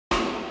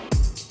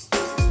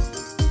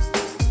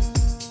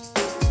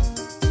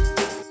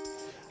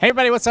Hey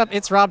everybody, what's up?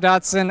 It's Rob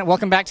Dodson.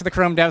 Welcome back to the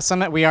Chrome Dev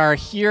Summit. We are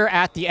here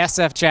at the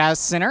SF Jazz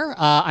Center.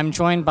 I'm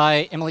joined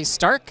by Emily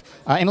Stark.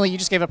 Emily, you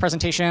just gave a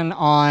presentation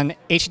on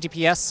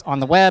HTTPS on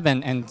the web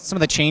and some of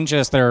the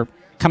changes that are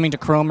coming to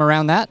Chrome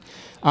around that.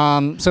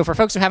 So for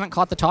folks who haven't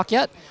caught the talk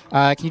yet,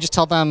 can you just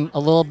tell them a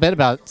little bit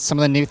about some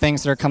of the new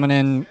things that are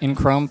coming in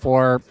Chrome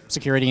for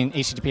security in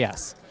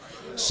HTTPS?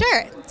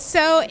 Sure.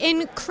 So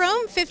in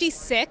Chrome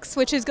 56,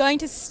 which is going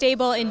to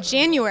stable in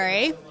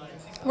January,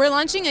 we're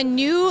launching a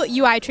new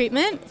UI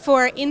treatment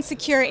for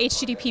insecure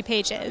HTTP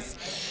pages.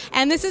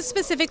 And this is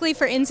specifically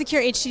for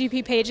insecure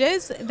HTTP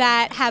pages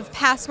that have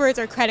passwords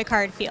or credit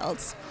card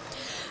fields.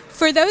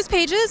 For those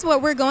pages,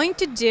 what we're going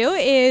to do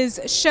is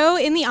show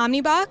in the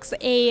Omnibox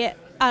a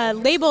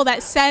label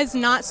that says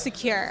not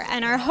secure.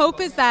 And our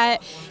hope is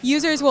that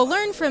users will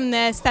learn from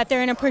this that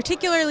they're in a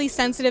particularly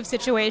sensitive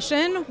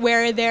situation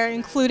where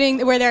they're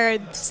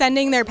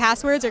sending their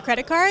passwords or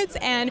credit cards,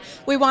 and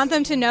we want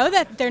them to know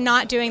that they're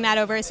not doing that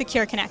over a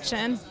secure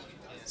connection.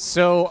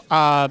 So,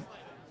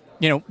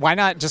 why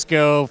not just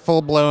go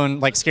full-blown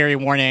like scary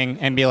warning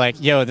and be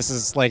like, yo, this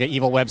is like an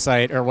evil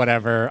website or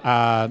whatever?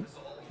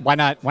 Why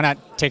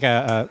not take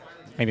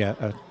maybe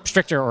a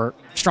stricter or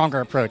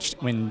stronger approach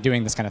when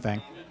doing this kind of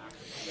thing?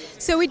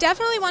 So we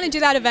definitely want to do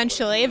that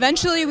eventually.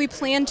 Eventually we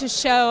plan to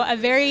show a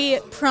very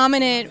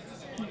prominent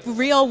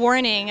real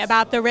warning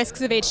about the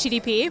risks of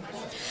HTTP.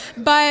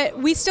 But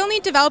we still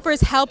need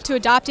developers' help to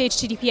adopt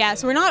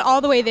HTTPS. We're not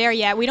all the way there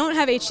yet. We don't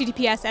have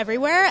HTTPS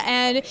everywhere,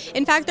 and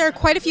in fact there are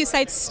quite a few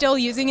sites still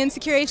using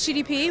insecure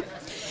HTTP.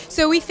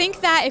 So we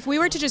think that if we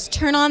were to just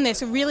turn on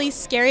this really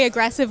scary,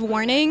 aggressive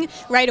warning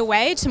right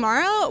away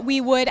tomorrow,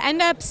 we would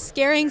end up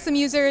scaring some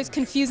users,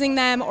 confusing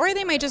them, or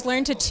they might just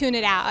learn to tune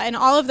it out, and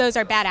all of those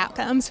are bad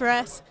outcomes for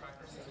us.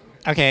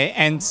 Okay,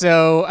 and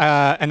so,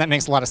 and that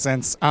makes a lot of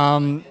sense.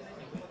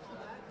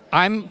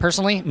 I'm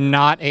personally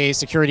not a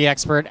security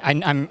expert.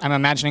 I'm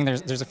imagining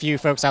there's a few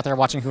folks out there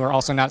watching who are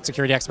also not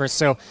security experts.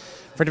 So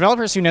for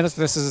developers who know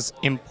this is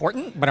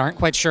important but aren't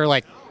quite sure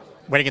like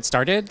where to get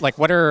started, like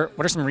what are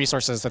some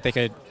resources that they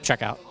could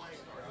check out?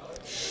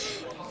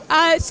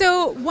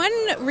 So one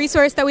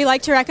resource that we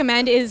like to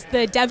recommend is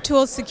the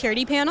DevTools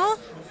security panel.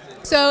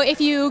 So if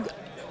you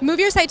move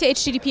your site to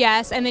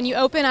HTTPS and then you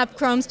open up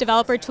Chrome's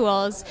developer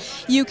tools,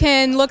 you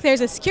can look,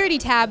 there's a security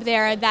tab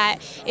there that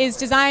is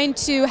designed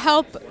to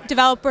help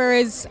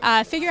developers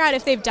figure out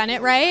if they've done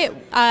it right,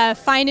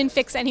 find and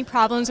fix any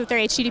problems with their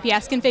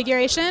HTTPS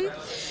configuration.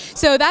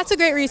 So that's a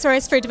great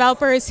resource for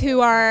developers who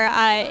are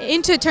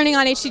into turning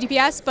on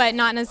HTTPS but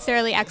not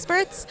necessarily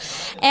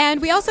experts.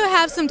 And we also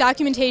have some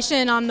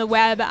documentation on the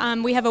web.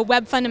 We have a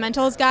web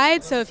fundamentals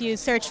guide, so if you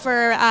search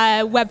for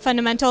web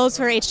fundamentals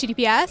for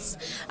HTTPS,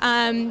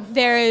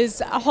 there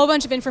is a whole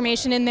bunch of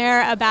information in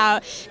there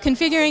about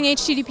configuring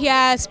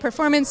HTTPS,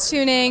 performance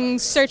tuning,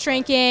 search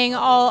ranking,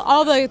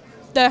 all the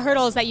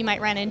hurdles that you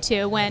might run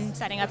into when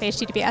setting up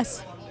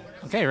HTTPS.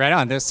 Okay, right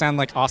on. Those sound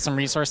like awesome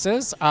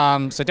resources.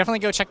 So definitely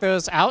go check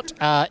those out.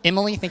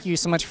 Emily, thank you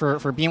so much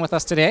for being with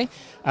us today.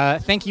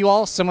 Thank you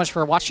all so much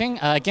for watching.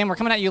 Again, we're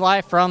coming at you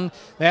live from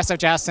the SF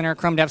Jazz Center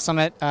Chrome Dev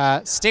Summit.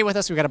 Stay with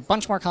us. We've got a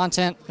bunch more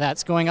content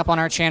that's going up on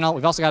our channel.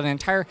 We've also got an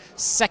entire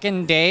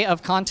second day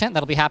of content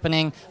that'll be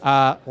happening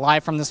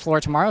live from this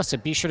floor tomorrow. So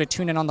be sure to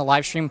tune in on the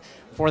live stream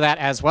for that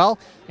as well.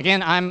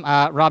 Again, I'm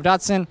Rob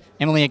Dodson.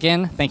 Emily,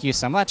 again, thank you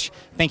so much.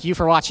 Thank you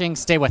for watching.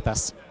 Stay with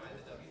us.